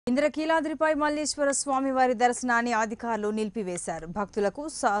ఇంద్రకీలాద్రిపై మల్లేశ్వర స్వామివారి దర్శనాన్ని అధికారులు నిలిపివేశారు. భక్తులకు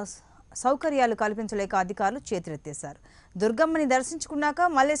సౌకర్యాలు కల్పించలేక అధికారులు చేతులెత్తేశారు. దుర్గమ్మని దర్శించుకున్నాక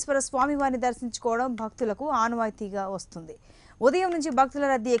మల్లేశ్వర స్వామివారిని దర్శించుకోవడం భక్తులకు ఆనవాయితీగా వస్తుంది. ఉదయం నుంచి భక్తుల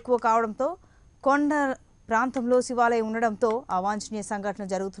రద్దీ ఎక్కువ కావడంతో కొండ ప్రాంతంలో శివాలయం ఉండడంతో అవాంఛనీయ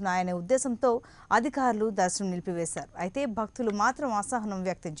సంఘటనలు జరుగుతున్నాయనే ఉద్దేశంతో అధికారులు దర్శనం నిలిపివేశారు. అయితే భక్తులు మాత్రం అసహనం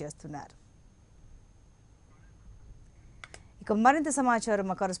వ్యక్తం చేస్తున్నారు. ఇక మరింత సమాచారం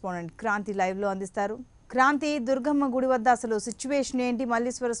మా కరెస్పాండెంట్ క్రాంతి లైవ్ లో అందిస్తారు. క్రాంతి, దుర్గమ్మ గుడి వద్ద అసలు సిచ్యువేషన్ ఏంటి?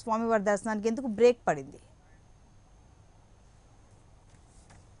 మల్లేశ్వర స్వామివారి దర్శనానికి ఎందుకు బ్రేక్ పడింది?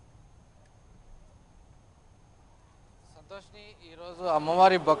 సంతోష్ని ఈరోజు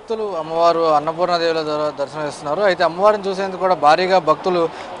అమ్మవారి భక్తులు అమ్మవారు అన్నపూర్ణదేవుల ద్వారా దర్శనం ఇస్తున్నారు. అయితే అమ్మవారిని చూసేందుకు కూడా భారీగా భక్తులు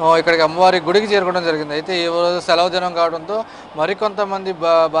ఇక్కడికి అమ్మవారి గుడికి చేరుకోవడం జరిగింది. అయితే ఈ రోజు సెలవు దినం కావడంతో మరికొంతమంది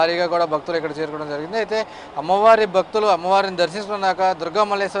భారీగా కూడా భక్తులు ఇక్కడ చేరుకోవడం జరిగింది. అయితే అమ్మవారి భక్తులు అమ్మవారిని దర్శించుకున్నాక దుర్గా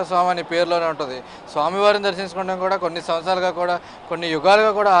మల్లేశ్వర స్వామి అనే పేరులోనే ఉంటుంది. స్వామివారిని దర్శించుకోవడం కూడా కొన్ని సంవత్సరాలుగా కూడా కొన్ని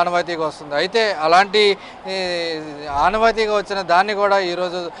యుగాలుగా కూడా ఆనవాయితీగా వస్తుంది. అయితే అలాంటి ఆనవాయితీగా వచ్చిన దాన్ని కూడా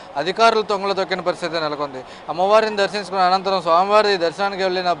ఈరోజు అధికారులు తొంగలు తొక్కిన పరిస్థితి నెలకొంది. అమ్మవారిని దర్శించుకున్న అనంతరం స్వామివారి దర్శనానికి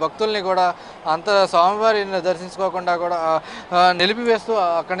వెళ్ళిన భక్తుల్ని కూడా స్వామివారిని దర్శించుకోకుండా కూడా నిలిపివేస్తూ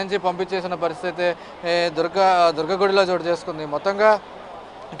అక్కడి నుంచి పంపించేసిన పరిస్థితి దుర్గ గుడిలో చోటు చేసుకుంది. మొత్తంగా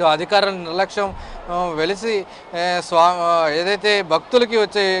ఇటు అధికారుల నిర్లక్ష్యం వెలిసి ఏదైతే భక్తులకి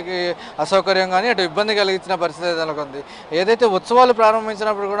వచ్చే అసౌకర్యం కానీ అటు ఇబ్బంది కలిగించిన పరిస్థితి నెలకొంది. ఏదైతే ఉత్సవాలు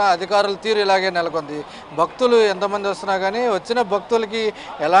ప్రారంభించినప్పుడు కూడా అధికారుల తీరు ఇలాగే నెలకొంది. భక్తులు ఎంతమంది వస్తున్నా కానీ వచ్చిన భక్తులకి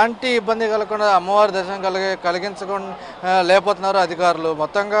ఎలాంటి ఇబ్బంది కలగకుండా అమ్మవారి దర్శనం కలిగించకుండా లేకపోతున్నారు అధికారులు.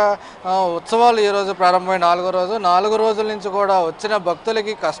 మొత్తంగా ఉత్సవాలు ఈరోజు ప్రారంభమైన 4 రోజుల నుంచి కూడా వచ్చిన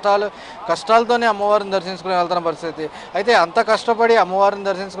భక్తులకి కష్టాలతోనే అమ్మవారిని దర్శించుకుని వెళ్తున్న పరిస్థితి. అయితే అంత కష్టపడి అమ్మవారిని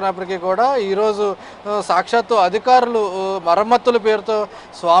దర్శించుకున్నప్పటికీ కూడా ఈరోజు సాక్షాత్తు అధికారులు మరమ్మతుల పేరుతో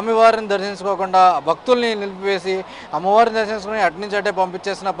స్వామివారిని దర్శించుకోకుండా భక్తుల్ని నిలిపివేసి అమ్మవారిని దర్శించుకుని అటు నుంచి అటే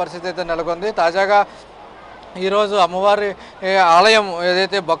పంపించేసిన పరిస్థితి అయితే నెలకొంది. తాజాగా ఈరోజు అమ్మవారి ఆలయం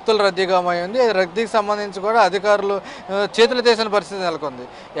ఏదైతే భక్తుల రద్దీగా ఉంది రద్దీకి సంబంధించి కూడా అధికారులు చేతులు తీసిన పరిస్థితి నెలకొంది.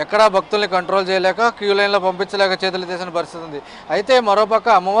 ఎక్కడా భక్తుల్ని కంట్రోల్ చేయలేక క్యూ లైన్లో పంపించలేక చేతులు తీసిన పరిస్థితి ఉంది. అయితే మరోపక్క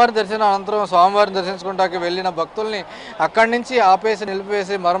అమ్మవారి దర్శనం అనంతరం స్వామివారిని దర్శించుకుంటాకి వెళ్ళిన భక్తుల్ని అక్కడి నుంచి ఆపేసి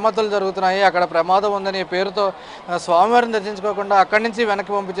నిలిపివేసి మరమ్మతులు జరుగుతున్నాయి, అక్కడ ప్రమాదం ఉందని పేరుతో స్వామివారిని దర్శించుకోకుండా అక్కడి నుంచి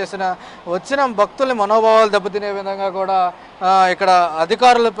వెనక్కి పంపించేసిన వచ్చిన భక్తుల్ని మనోభావాలు దెబ్బతినే విధంగా కూడా ఇక్కడ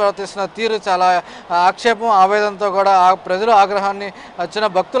అధికారులు ప్రవర్తిస్తున్న తీరు చాలా ఆక్షేపం ఆవేదనతో కూడా ప్రజలు ఆగ్రహాన్ని వచ్చిన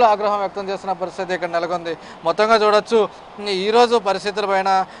భక్తుల ఆగ్రహం వ్యక్తం చేస్తున్న పరిస్థితి ఇక్కడ నెలకొంది. మొత్తంగా చూడొచ్చు ఈరోజు పరిస్థితులపైన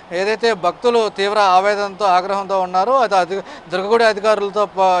ఏదైతే భక్తులు తీవ్ర ఆవేదనతో ఆగ్రహంతో ఉన్నారో అది దుర్గగుడి అధికారులతో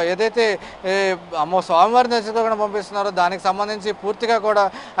ఏదైతే స్వామివారిని దర్శించుకోకుండా పంపిస్తున్నారో దానికి సంబంధించి పూర్తిగా కూడా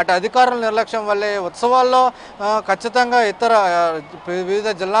అటు అధికారుల నిర్లక్ష్యం వల్లే ఉత్సవాల్లో ఖచ్చితంగా ఇతర వివిధ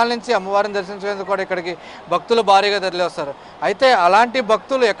జిల్లాల నుంచి అమ్మవారిని దర్శించేందుకు కూడా ఇక్కడికి భక్తులు భారీగా తరలి వస్తారు. అయితే అలాంటి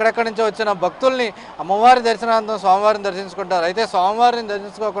భక్తులు ఎక్కడెక్కడి నుంచో వచ్చిన భక్తుల్ని అమ్మవారి దర్శనాంతం స్వామివారిని దర్శించుకుంటారు. అయితే స్వామివారిని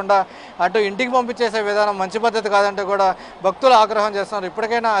దర్శించుకోకుండా అటు ఇంటికి పంపించేసే విధానం మంచి పద్ధతి కాదంటే కూడా భక్తులు ఆగ్రహం చేస్తున్నారు.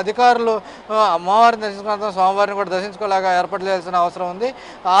 ఇప్పటికైనా అధికారులు అమ్మవారిని దర్శించుకున్నంత స్వామివారిని కూడా దర్శించుకోలేక ఏర్పాటు చేయాల్సిన అవసరం ఉంది.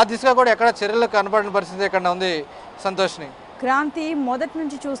 ఆ దిశగా కూడా ఎక్కడ చర్యలు కనపడిన పరిస్థితి ఇక్కడ ఉంది. సంతోష్ని. క్రాంతి, మొదటి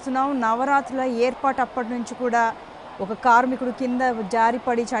నుంచి చూస్తున్నాం నవరాత్రుల ఏర్పాటు అప్పటి నుంచి కూడా ఒక కార్మికుడు కింద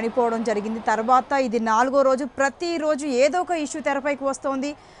జారిపడి చనిపోవడం జరిగింది. తర్వాత ఇది 4వ రోజు. ప్రతిరోజు ఏదో ఒక ఇష్యూ తెరపైకి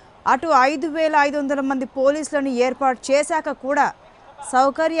వస్తోంది. అటు 5,500 మంది పోలీసులను ఏర్పాటు చేశాక కూడా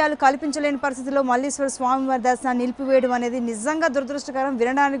సౌకర్యాలు కల్పించలేని పరిస్థితిలో మల్లేశ్వర స్వామివారి దర్శనాన్ని నిలిపివేయడం అనేది నిజంగా దురదృష్టకరం.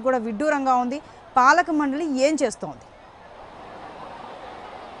 వినడానికి కూడా విడ్డూరంగా ఉంది. పాలక మండలి ఏం చేస్తోంది?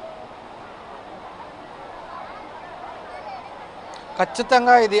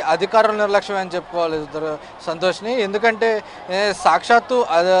 ఖచ్చితంగా ఇది అధికారుల నిర్లక్ష్యం అని చెప్పుకోవాలి సంతోష్ని. ఎందుకంటే సాక్షాత్తు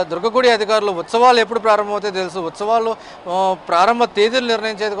దుర్గగుడి అధికారులు ఉత్సవాలు ఎప్పుడు ప్రారంభమవుతాయో తెలుసు. ఉత్సవాలు ప్రారంభ తేదీలు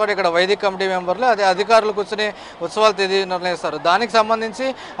నిర్ణయించేది కూడా ఇక్కడ వైదిక కమిటీ మెంబర్లు, అదే అధికారులు కూర్చొని ఉత్సవాల తేదీ నిర్ణయిస్తారు. దానికి సంబంధించి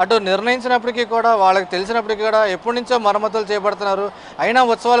అటు నిర్ణయించినప్పటికీ కూడా వాళ్ళకి తెలిసినప్పటికీ కూడా ఎప్పటి నుంచో మరమ్మతులు చేపడుతున్నారు. అయినా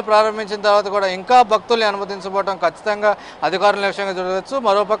ఉత్సవాలు ప్రారంభించిన తర్వాత కూడా ఇంకా భక్తుల్ని అనుమతించబోవడం ఖచ్చితంగా అధికారుల లక్ష్యంగా జరగవచ్చు.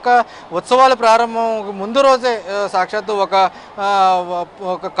 మరోపక్క ఉత్సవాలు ప్రారంభం ముందు రోజే సాక్షాత్తు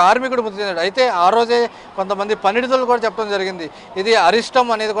ఒక కార్మికుడు మృతి చెందాడు. అయితే ఆ రోజే కొంతమంది పండితులు కూడా చెప్పడం జరిగింది. ఇది అరిష్టం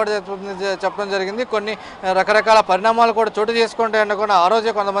అనేది కూడా చెప్పడం జరిగింది. కొన్ని రకరకాల పరిణామాలు కూడా చోటు చేసుకుంటాయని కూడా ఆ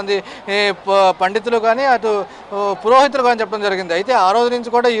రోజే కొంతమంది పండితులు కానీ అటు పురోహితులు కానీ చెప్పడం జరిగింది. అయితే ఆ రోజు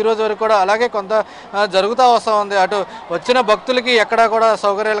నుంచి కూడా ఈ రోజు వరకు కూడా అలాగే కొంత జరుగుతూ వస్తూ ఉంది. అటు వచ్చిన భక్తులకి ఎక్కడా కూడా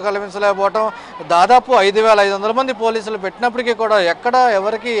సౌకర్యాలు కల్పించలేకపోవటం, దాదాపు 5,500 మంది పోలీసులు పెట్టినప్పటికీ కూడా ఎక్కడ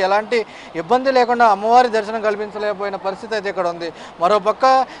ఎవరికి ఎలాంటి ఇబ్బంది లేకుండా అమ్మవారి దర్శనం కల్పించలేకపోయిన పరిస్థితి అయితే ఇక్కడ ఉంది. మరోపక్క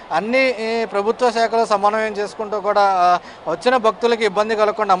అన్ని ప్రభుత్వ శాఖలు సమన్వయం చేసుకుంటూ కూడా వచ్చిన భక్తులకి ఇబ్బంది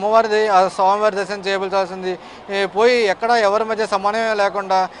కలగకుండా అమ్మవారిది స్వామివారి దర్శనం చేయవలసింది పోయి ఎక్కడ ఎవరి మధ్య సమన్వయం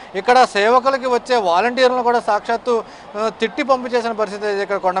లేకుండా ఇక్కడ సేవకులకి వచ్చే వాలంటీర్లను కూడా సాక్షాత్తు తిట్టి పంపు చేసిన పరిస్థితి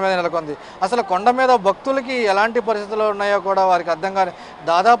ఇక్కడ కొండ మీద నెలకొంది. అసలు కొండ మీద భక్తులకి ఎలాంటి పరిస్థితులు ఉన్నాయో కూడా వారికి అర్థం కాని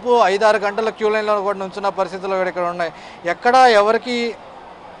దాదాపు 5-6 గంటల క్యూ లైన్లో కూడా నుంచున్న పరిస్థితులు కూడా ఇక్కడ ఉన్నాయి. ఎక్కడ ఎవరికి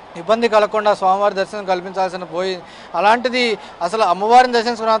ఇబ్బంది కలగకుండా స్వామివారి దర్శనం కల్పించాల్సిన పోయి అలాంటిది అసలు అమ్మవారిని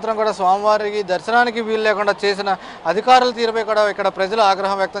దర్శించుకున్న అనంతరం కూడా స్వామివారికి దర్శనానికి వీలు లేకుండా చేసిన అధికారుల తీరుపై కూడా ఇక్కడ ప్రజలు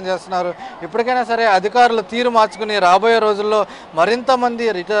ఆగ్రహం వ్యక్తం చేస్తున్నారు. ఇప్పటికైనా సరే అధికారులు తీరు మార్చుకుని రాబోయే రోజుల్లో మరింత మంది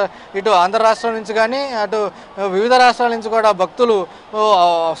ఇటు ఆంధ్ర రాష్ట్రం నుంచి కానీ అటు వివిధ రాష్ట్రాల నుంచి కూడా భక్తులు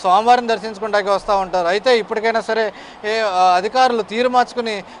స్వామివారిని దర్శించుకుంటానికి వస్తూ ఉంటారు. అయితే ఇప్పటికైనా సరే అధికారులు తీరు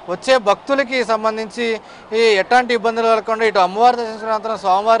మార్చుకుని వచ్చే భక్తులకి సంబంధించి ఎట్లాంటి ఇబ్బందులు కలగకుండా ఇటు అమ్మవారి దర్శించుకున్న అనంతరం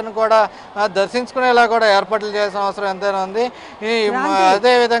స్వామివారి కూడా దర్శించుకునేలా కూడా ఏర్పాట్లు చేయాల్సిన అవసరం ఎంతైనా ఉంది.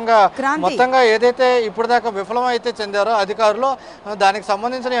 అదే విధంగా మొత్తంగా ఏదైతే ఇప్పుడు దాకా విఫలమైతే చెందారో అధికారులు దానికి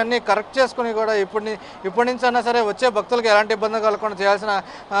సంబంధించిన అన్ని కరెక్ట్ చేసుకుని కూడా ఇప్పటి నుంచి అన్నా సరే వచ్చే భక్తులకు ఎలాంటి ఇబ్బంది కలగకుండా చేయాల్సిన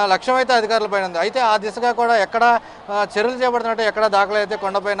లక్ష్యం అయితే అధికారుల పైన ఉంది. అయితే ఆ దిశగా కూడా ఎక్కడ చర్యలు చేపడుతున్నట్టు ఎక్కడ దాఖలు అయితే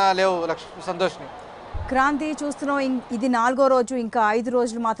కొండపైన లేవు. సంతోష్ని క్రాంతి చూస్తున్నాం. ఇది 4వ రోజు, ఇంకా 5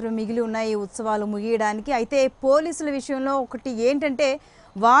 రోజులు మాత్రమే మిగిలి ఉన్నాయి ఉత్సవాలు ముగియడానికి. అయితే పోలీసుల విషయంలో ఒకటి ఏంటంటే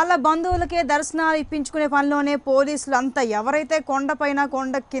వాళ్ళ బంధువులకే దర్శనాలు ఇప్పించుకునే పనిలోనే పోలీసులు అంతా ఎవరైతే కొండపైన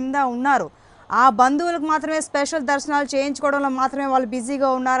కొండ కింద ఉన్నారో ఆ బంధువులకు మాత్రమే స్పెషల్ దర్శనాలు చేయించుకోవడంలో మాత్రమే వాళ్ళు బిజీగా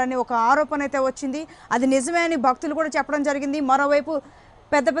ఉన్నారని ఒక ఆరోపణ అయితే వచ్చింది. అది నిజమే అని భక్తులు కూడా చెప్పడం జరిగింది. మరోవైపు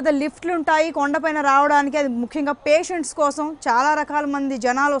పెద్ద పెద్ద లిఫ్ట్లు ఉంటాయి కొండపైన రావడానికి, అది ముఖ్యంగా పేషెంట్స్ కోసం. చాలా రకాల మంది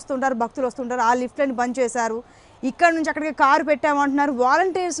జనాలు వస్తుంటారు, భక్తులు వస్తుంటారు. ఆ లిఫ్ట్లని బంద్ చేశారు. ఇక్కడ నుంచి అక్కడికి కారు పెట్టామంటున్నారు.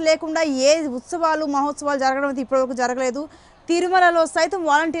 వాలంటీర్స్ లేకుండా ఏ ఉత్సవాలు మహోత్సవాలు జరగడం అయితే ఇప్పటివరకు జరగలేదు. తిరుమలలో సైతం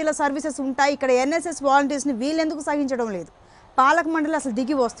వాలంటీర్ల సర్వీసెస్ ఉంటాయి. ఇక్కడ ఎన్ఎస్ఎస్ వాలంటీర్స్ని వీళ్ళెందుకు సహించడం లేదు? పాలక మండలి అసలు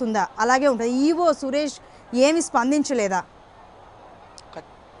దిగి వస్తుందా? అలాగే ఉంటుంది. ఈవో సురేష్ ఏమి స్పందించలేదా?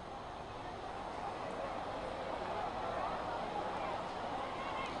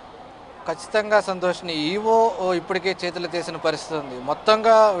 ఖచ్చితంగా సంతోష్ని ఈవో ఇప్పటికే చేతులు తీసిన పరిస్థితి ఉంది.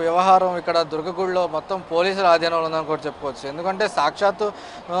 మొత్తంగా వ్యవహారం ఇక్కడ దుర్గగుడిలో మొత్తం పోలీసుల ఆధీనంలో ఉందని కూడా చెప్పుకోవచ్చు. ఎందుకంటే సాక్షాత్తు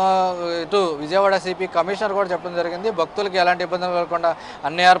ఇటు విజయవాడ సిపి కమిషనర్ కూడా చెప్పడం జరిగింది, భక్తులకి ఎలాంటి ఇబ్బందులు కలగకుండా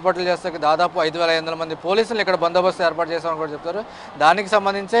అన్ని ఏర్పాట్లు చేస్తే దాదాపు 5,500 మంది పోలీసులు ఇక్కడ బందోబస్తు ఏర్పాటు చేస్తామని కూడా చెప్తారు. దానికి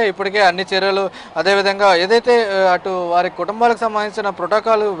సంబంధించే ఇప్పటికే అన్ని చర్యలు, అదేవిధంగా ఏదైతే అటు వారి కుటుంబాలకు సంబంధించిన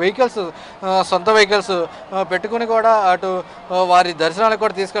ప్రోటోకాల్ వెహికల్స్, సొంత వెహికల్స్ పెట్టుకుని కూడా అటు వారి దర్శనాలకు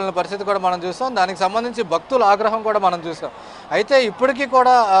కూడా తీసుకెళ్లిన పరిస్థితి కూడా మనం చూస్తాం. దానికి సంబంధించి భక్తుల ఆగ్రహం కూడా మనం చూస్తాం. అయితే ఇప్పటికీ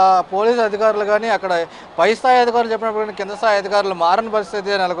కూడా పోలీసు అధికారులు కానీ అక్కడ పై స్థాయి అధికారులు చెప్పినప్పుడు కింద స్థాయి అధికారులు మారని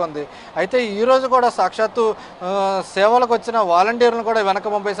పరిస్థితి నెలకొంది. అయితే ఈరోజు కూడా సాక్షాత్తు సేవలకు వచ్చిన వాలంటీర్లను కూడా వెనక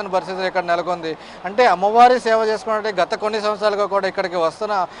పంపేసిన పరిస్థితి ఇక్కడ నెలకొంది. అంటే అమ్మవారి సేవ చేసుకున్నట్టే గత కొన్ని సంవత్సరాలుగా కూడా ఇక్కడికి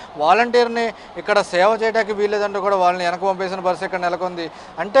వస్తున్న వాలంటీర్ని ఇక్కడ సేవ చేయడానికి వీల్లేదంటూ కూడా వాళ్ళని వెనక పంపేసిన పరిస్థితి ఇక్కడ నెలకొంది.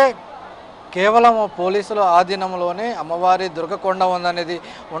 అంటే కేవలం పోలీసుల ఆధీనంలోనే అమ్మవారి దుర్గకొండ ఉందనేది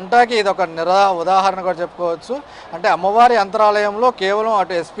ఉంటాకి ఇది ఒక ఉదాహరణ కూడా చెప్పుకోవచ్చు. అంటే అమ్మవారి అంతరాలయంలో కేవలం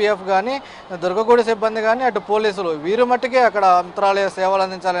అటు ఎస్పీఎఫ్ కానీ దుర్గగుడి సిబ్బంది కానీ అటు పోలీసులు వీరు మట్టుకే అక్కడ అంతరాలయ సేవలు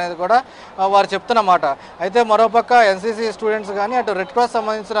అందించాలనేది కూడా వారు చెప్తున్నమాట. అయితే మరోపక్క ఎన్సీసీ స్టూడెంట్స్ కానీ అటు రెడ్ క్రాస్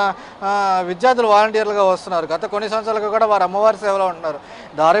సంబంధించిన విద్యార్థులు వాలంటీర్లుగా వస్తున్నారు. గత కొన్ని సంవత్సరాలుగా కూడా వారు అమ్మవారి సేవలో ఉంటున్నారు.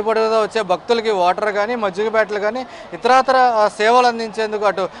 దారి పొడవుగా వచ్చే భక్తులకి వాటర్ కానీ మజ్జిగ బ్యాట్లు కానీ ఇతరతర సేవలు అందించేందుకు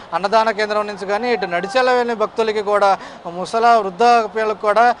అటు అన్నదాన కేంద్రం నుంచి కానీ ఇటు నడిచెల వెళ్ళిన భక్తులకి కూడా వృద్ధాప్యులకు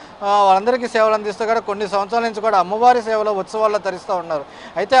కూడా వాళ్ళందరికీ సేవలు అందిస్తూ కూడా కొన్ని సంవత్సరాల నుంచి కూడా అమ్మవారి సేవలో ఉత్సవాల్లో తరిస్తూ ఉన్నారు.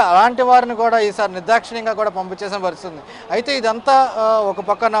 అయితే అలాంటి వారిని కూడా ఈసారి నిర్దాక్షిణ్యంగా కూడా పంపించేసిన పరిస్థితుంది. అయితే ఇదంతా ఒక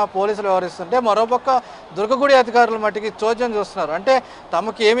పక్కన పోలీసులు వ్యవహరిస్తుంటే మరోపక్క దుర్గగుడి అధికారులు మట్టికి చోద్యం చూస్తున్నారు. అంటే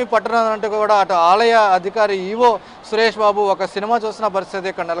తమకి ఏమీ పట్టనంటూ కూడా అటు ఆలయ అధికారి ఈవో సురేష్ బాబు ఒక సినిమా చూసిన పరిస్థితి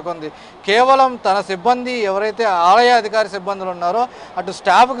ఇక్కడ నెలకొంది. కేవలం తన సిబ్బంది ఎవరైతే ఆలయ అధికారి సిబ్బందులు ఉన్నారో అటు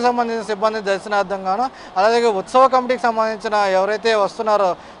స్టాఫ్కి సంబంధించిన సిబ్బంది దర్శనార్థంగానో అలాగే ఉత్సవ కమిటీకి సంబంధించిన ఎవరైతే వస్తున్నారో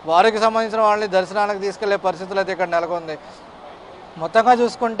వారికి సంబంధించిన వాళ్ళని దర్శనానికి తీసుకెళ్లే పరిస్థితులు అయితే ఇక్కడ నెలకొంది. మొత్తంగా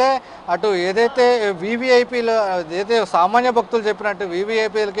చూసుకుంటే అటు ఏదైతే వీవీఐపీలు ఏదైతే సామాన్య భక్తులు చెప్పినట్టు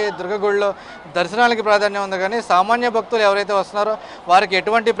వీవీఐపీలకి దుర్గగుడిలో దర్శనానికి ప్రాధాన్యం ఉంది, కానీ సామాన్య భక్తులు ఎవరైతే వస్తున్నారో వారికి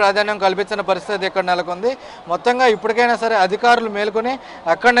ఎటువంటి ప్రాధాన్యం కల్పించిన పరిస్థితి ఇక్కడ నెలకొంది. మొత్తంగా ఇప్పటికైనా సరే అధికారులు మేలుకొని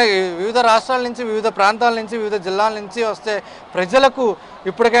అక్కడనే వివిధ రాష్ట్రాల నుంచి వివిధ ప్రాంతాల నుంచి వివిధ జిల్లాల నుంచి వస్తే ప్రజలకు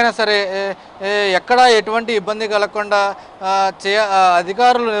ఇప్పటికైనా సరే ఎక్కడా ఎటువంటి ఇబ్బంది కలగకుండా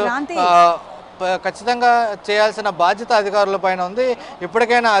అధికారులు ఖచ్చితంగా చేయాల్సిన బాధ్యత అధికారుల పైన ఉంది.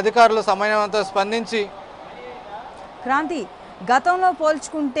 ఇప్పటికైనా అధికారులు సమన్వయంతో స్పందించి క్రాంతి గతంలో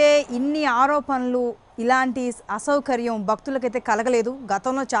పోల్చుకుంటే ఇన్ని ఆరోపణలు ఇలాంటి అసౌకర్యం భక్తులకైతే కలగలేదు.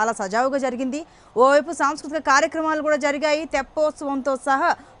 గతంలో చాలా సజావుగా జరిగింది. ఓవైపు సాంస్కృతిక కార్యక్రమాలు కూడా జరిగాయి. తెప్పోత్సవంతో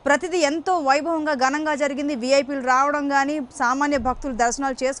సహా ప్రతిదీ ఎంతో వైభవంగా ఘనంగా జరిగింది. వీఐపీలు రావడం కానీ, సామాన్య భక్తులు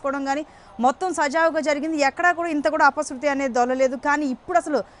దర్శనాలు చేసుకోవడం కానీ మొత్తం సజావుగా జరిగింది. ఎక్కడా కూడా ఇంత కూడా అపశృతి అనేది దొరలేదు. కానీ ఇప్పుడు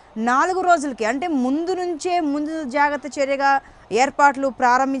అసలు 4 రోజులకి అంటే ముందు జాగ్రత్త చర్యగా ఏర్పాట్లు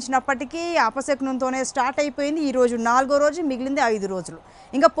ప్రారంభించినప్పటికీ అపశకునంతోనే స్టార్ట్ అయిపోయింది. ఈరోజు 4వ రోజు, మిగిలింది 5 రోజులు.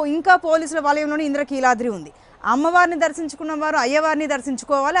 ఇంకా పోలీసుల వలయంలోనే ఇంద్రకీలాద్రి ఉంది. అమ్మవారిని దర్శించుకున్న వారు అయ్యవారిని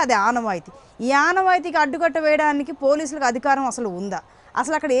దర్శించుకోవాలి, అది ఆనవాయితీ. ఈ ఆనవాయితీకి అడ్డుకట్ట వేయడానికి పోలీసులకు అధికారం అసలు ఉందా?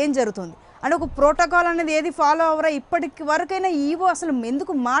 అసలు అక్కడ ఏం జరుగుతుంది అంటే ఒక ప్రోటోకాల్ అనేది ఏది ఫాలో అవ్వరా? ఇప్పటికి వరకైనా ఈవో అసలు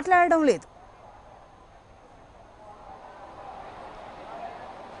ఎందుకు మాట్లాడడం లేదు?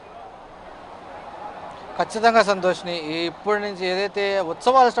 ఖచ్చితంగా సంతోష్ని. ఇప్పటి నుంచి ఏదైతే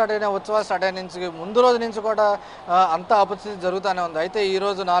ఉత్సవాలు స్టార్ట్ అయిన నుంచి ముందు రోజు నుంచి కూడా అంత అపస్థితి జరుగుతూనే ఉంది. అయితే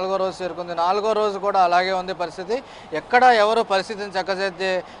ఈరోజు 4వ రోజు చేరుకుంది. 4వ రోజు కూడా అలాగే ఉంది పరిస్థితి. ఎక్కడ ఎవరు పరిస్థితిని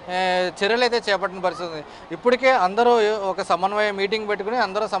చక్కదిద్దే చర్యలు అయితే చేపట్టిన పరిస్థితి ఉంది. ఇప్పటికే అందరూ ఒక సమన్వయ మీటింగ్ పెట్టుకుని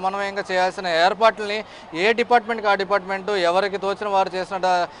అందరూ సమన్వయంగా చేయాల్సిన ఏర్పాట్లని ఏ డిపార్ట్మెంట్కి ఆ డిపార్ట్మెంటు ఎవరికి తోచిన వారు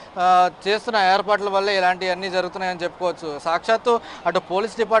చేస్తున్న ఏర్పాట్ల వల్లే ఇలాంటివన్నీ జరుగుతున్నాయని చెప్పుకోవచ్చు. సాక్షాత్తు అటు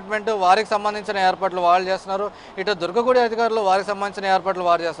పోలీస్ డిపార్ట్మెంటు వారికి సంబంధించిన ఏర్పాట్లు వాళ్ళు చేస్తున్నారు, ఇటు దుర్గగుడి అధికారులు వారికి సంబంధించిన ఏర్పాట్లు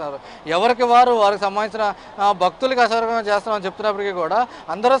వారు చేస్తున్నారు. వారికి సంబంధించిన భక్తులకి అసౌకర్యం చేస్తున్నామని చెప్తున్నప్పటికీ కూడా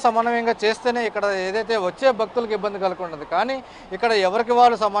అందరూ సమన్వయంగా చేస్తేనే ఇక్కడ ఏదైతే వచ్చే భక్తులకు ఇబ్బంది కలగకుండా. కానీ ఇక్కడ ఎవరికి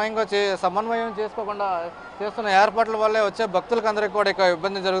వారు సమన్వయం చేసుకోకుండా చేస్తున్న ఏర్పాట్ల వల్లే వచ్చే భక్తులకు అందరికీ కూడా ఇక్కడ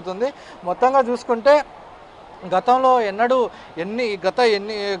ఇబ్బంది జరుగుతుంది. మొత్తంగా చూసుకుంటే గతంలో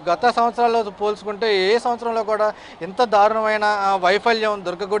గత సంవత్సరాల్లో పోల్చుకుంటే ఏ సంవత్సరంలో కూడా ఇంత దారుణమైన వైఫల్యం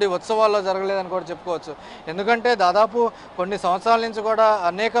దుర్గగుడి ఉత్సవాల్లో జరగలేదని కూడా చెప్పుకోవచ్చు. ఎందుకంటే దాదాపు కొన్ని సంవత్సరాల నుంచి కూడా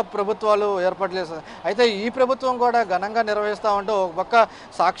అనేక ప్రభుత్వాలు ఏర్పాటు చేస్తుంది. అయితే ఈ ప్రభుత్వం కూడా ఘనంగా నిర్వహిస్తూ ఉంటూ ఒక పక్క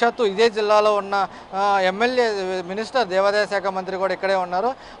సాక్షాత్తు ఇదే జిల్లాలో ఉన్న ఎమ్మెల్యే మినిస్టర్ దేవాదాయ శాఖ మంత్రి కూడా ఇక్కడే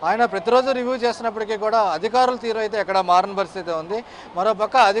ఉన్నారు. ఆయన ప్రతిరోజు రివ్యూ చేస్తున్నప్పటికీ కూడా అధికారుల తీరు అయితే ఎక్కడ మారని పరిస్థితి ఉంది.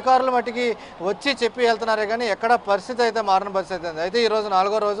 మరోపక్క అధికారుల మట్టికి వచ్చి చెప్పి వెళ్తున్నారే కానీ ఎక్కడ పరిస్థితి అయితే మారిన పరిస్థితి ఉంది. అయితే ఈరోజు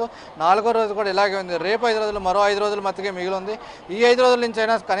 4వ రోజు కూడా ఇలాగే ఉంది. రేపు 5 రోజులు, మరో 5 రోజులు మత్తుగా మిగిలి ఉంది. ఈ 5 రోజుల నుంచి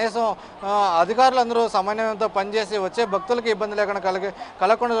అయినా కనీసం అధికారులందరూ సమన్వయంతో పనిచేసి వచ్చే భక్తులకి ఇబ్బంది లేకుండా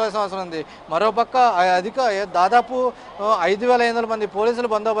కలగకుండా చూడాల్సిన అవసరం ఉంది. మరోపక్క దాదాపు 5,500 మంది పోలీసుల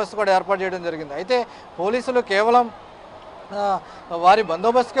బందోబస్తు కూడా ఏర్పాటు చేయడం జరిగింది. అయితే పోలీసులు కేవలం వారి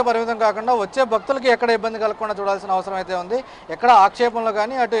బందోబస్తుకే పరిమితం కాకుండా వచ్చే భక్తులకి ఎక్కడ ఇబ్బంది కలగకుండా చూడాల్సిన అవసరం అయితే ఉంది. ఎక్కడ ఆక్షేపణలు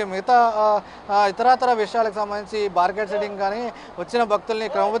కానీ అటు మిగతా ఇతరతర విషయాలకు సంబంధించి బార్కెట్ సెట్టింగ్ కానీ వచ్చిన భక్తుల్ని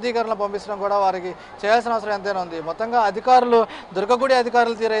క్రమబద్ధీకరణ పంపించడం కూడా వారికి చేయాల్సిన అవసరం ఎంతైనా ఉంది. మొత్తంగా దుర్గగుడి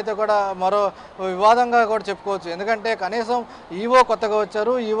అధికారుల తీరైతే కూడా మరో వివాదంగా కూడా చెప్పుకోవచ్చు. ఎందుకంటే కనీసం ఈవో కొత్తగా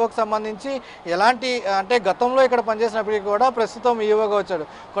వచ్చారు. ఈవోకి సంబంధించి ఎలాంటి అంటే గతంలో ఇక్కడ పనిచేసినప్పటికీ కూడా ప్రస్తుతం ఈవోగా వచ్చాడు.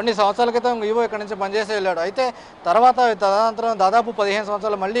 కొన్ని సంవత్సరాల క్రితం ఈవో ఇక్కడ నుంచి పనిచేసి వెళ్ళాడు. అయితే తదనంతరం దాదాపు 15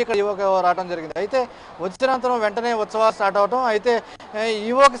 సంవత్సరాలు మళ్ళీ ఇక్కడ ఈవోకి రావడం జరిగింది. అయితే వచ్చినంతరం వెంటనే ఉత్సవాలు స్టార్ట్ అవడం, అయితే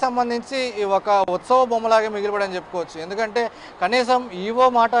ఈవోకి సంబంధించి ఒక ఉత్సవ బొమ్మలాగే మిగిలిపడని చెప్పుకోవచ్చు. ఎందుకంటే కనీసం ఈవో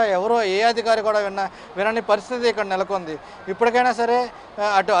మాట ఏ అధికారి కూడా వినని పరిస్థితి ఇక్కడ నెలకొంది. ఇప్పటికైనా సరే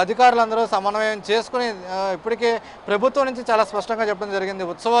అటు అధికారులందరూ సమన్వయం చేసుకుని ఇప్పటికే ప్రభుత్వం నుంచి చాలా స్పష్టంగా చెప్పడం జరిగింది.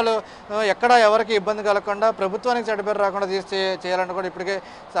 ఉత్సవాలు ఎక్కడ ఎవరికి ఇబ్బంది కలగకుండా ప్రభుత్వానికి చెడ్డపేరు రాకుండా చేయాలని కూడా ఇప్పటికే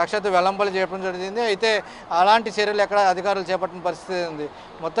సాక్షాత్తు వెల్లంపల్లి చెప్పడం జరిగింది. అయితే అలాంటి చర్యలు ఎక్కడ అధికారులు చేపట్టిన పరిస్థితి ఉంది.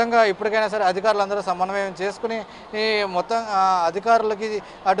 మొత్తంగా ఇప్పటికైనా సరే అధికారులందరూ సమన్వయం చేసుకుని మొత్తం అధికారులకి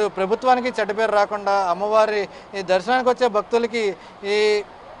అటు ప్రభుత్వానికి చెడ్డపేరు రాకుండా అమ్మవారి దర్శనానికి వచ్చే భక్తులకి ఈ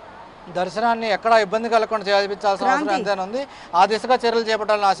దర్శనాన్ని ఎక్కడ ఇబ్బంది కలగకుండా చేయించాల్సిన అవసరం ఎంతైనా ఉంది. ఆ దిశగా చర్యలు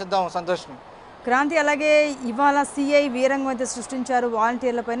చేపట్టాలని ఆశిద్దాం. సంతోషం. క్రాంతి, అలాగే ఇవాళ సిఐ వీరంగం అయితే సృష్టించారు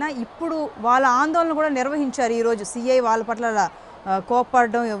వాలంటీర్ల పైన. ఇప్పుడు వాళ్ళ ఆందోళన కూడా నిర్వహించారు. ఈరోజు సిఐ వాళ్ళ పట్ల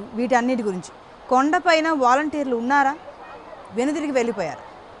కోప్పడడం వీటన్నిటి గురించి. కొండపైన వాలంటీర్లు ఉన్నారా? వెనుదిరిగి వెళ్ళిపోయారు.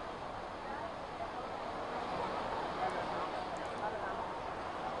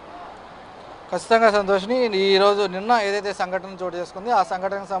 ఖచ్చితంగా సంతోషిని. ఈరోజు నిన్న ఏదైతే సంఘటన చోటు చేసుకుంది ఆ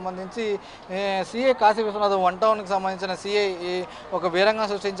సంఘటనకు సంబంధించి సిఐ కాశీ విశ్వనాథ్ 1 టౌన్కి సంబంధించిన సిఐ ఒక వీరంగా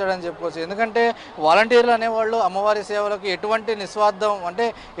సృష్టించాడని చెప్పుకోవచ్చు. ఎందుకంటే వాలంటీర్లు అనేవాళ్ళు అమ్మవారి సేవలకు ఎటువంటి నిస్వార్థం అంటే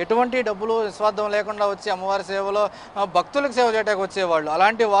ఎటువంటి డబ్బులు నిస్వార్థం లేకుండా వచ్చి అమ్మవారి సేవలో భక్తులకు సేవ చేయడానికి వచ్చేవాళ్ళు.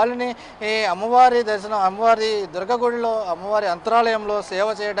 అలాంటి వాళ్ళని అమ్మవారి దర్శనం అమ్మవారి దుర్గగుడిలో అమ్మవారి అంతరాలయంలో సేవ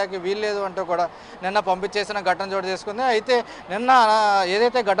చేయడానికి వీల్లేదు అంటూ కూడా నిన్న పంపించేసిన ఘటన చోటు చేసుకుంది. అయితే నిన్న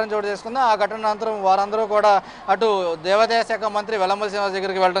ఏదైతే ఘటన చోటు చేసుకుందో ఆ ఘటన అనంతరం వారందరూ కూడా అటు దేవాదాయ శాఖ మంత్రి వెల్లంపల్లి శ్రీనివాస్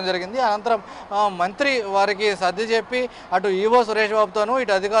దగ్గరికి వెళ్ళడం జరిగింది. అనంతరం మంత్రి వారికి సర్ది చెప్పి అటు ఈవో సురేష్ బాబుతోనూ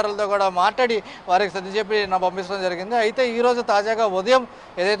ఇటు అధికారులతో కూడా మాట్లాడి వారికి సర్ది చెప్పి పంపించడం జరిగింది. అయితే ఈరోజు తాజాగా ఉదయం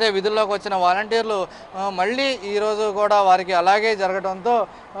ఏదైతే విధుల్లోకి వచ్చిన వాలంటీర్లు మళ్ళీ ఈరోజు కూడా వారికి అలాగే జరగడంతో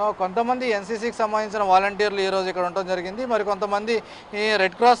కొంతమంది ఎన్సీసీకి సంబంధించిన వాలంటీర్లు ఈరోజు ఇక్కడ ఉండటం జరిగింది. మరి కొంతమంది ఈ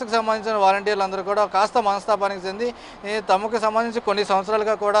రెడ్ క్రాస్కి సంబంధించిన వాలంటీర్లు అందరూ కూడా కాస్త మనస్తాపానికి చెంది తమకు సంబంధించి కొన్ని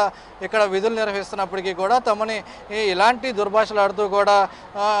సంవత్సరాలుగా కూడా ఇక్కడ విధులు నిర్వహిస్తున్నప్పటికీ కూడా తమని ఇలాంటి దుర్భాషలు ఆడుతూ కూడా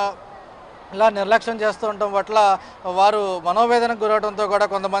ఇలా నిర్లక్ష్యం చేస్తూ ఉండటం పట్ల వారు మనోవేదనకు గురవడంతో కూడా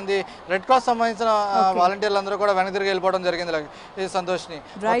కొంతమంది రెడ్ క్రాస్ సంబంధించిన వాలంటీర్లు అందరూ కూడా వెనక్కి తిరిగి వెళ్ళిపోవడం జరిగింది. ఈ సంతోష్ని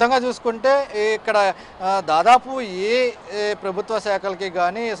మొత్తంగా చూసుకుంటే ఇక్కడ దాదాపు ఏ ప్రభుత్వ శాఖలకి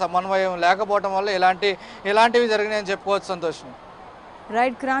కానీ సమన్వయం లేకపోవడం వల్ల ఇలాంటివి జరిగినాయని చెప్పుకోవచ్చు. సంతోష్ని.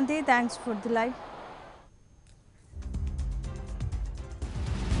 Right Kranti, thanks for the live.